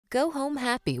Go home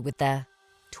happy with the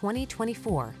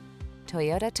 2024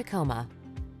 Toyota Tacoma.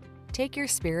 Take your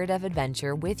spirit of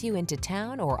adventure with you into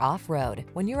town or off-road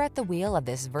when you're at the wheel of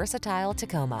this versatile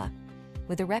Tacoma.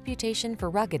 With a reputation for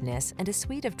ruggedness and a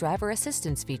suite of driver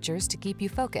assistance features to keep you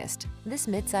focused, this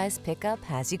midsize pickup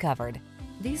has you covered.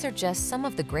 These are just some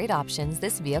of the great options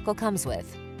this vehicle comes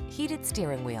with: heated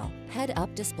steering wheel,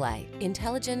 head-up display,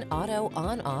 intelligent auto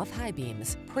on-off high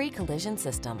beams, pre-collision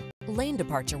system, lane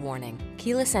departure warning,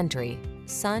 keyless entry,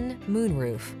 sun,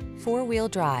 moonroof, four-wheel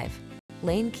drive,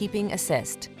 lane keeping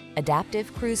assist,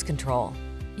 adaptive cruise control.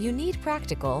 You need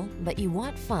practical, but you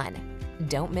want fun.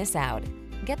 Don't miss out.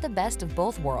 Get the best of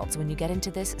both worlds when you get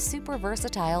into this super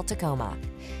versatile Tacoma.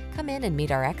 Come in and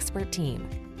meet our expert team.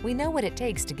 We know what it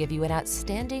takes to give you an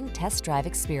outstanding test drive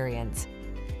experience.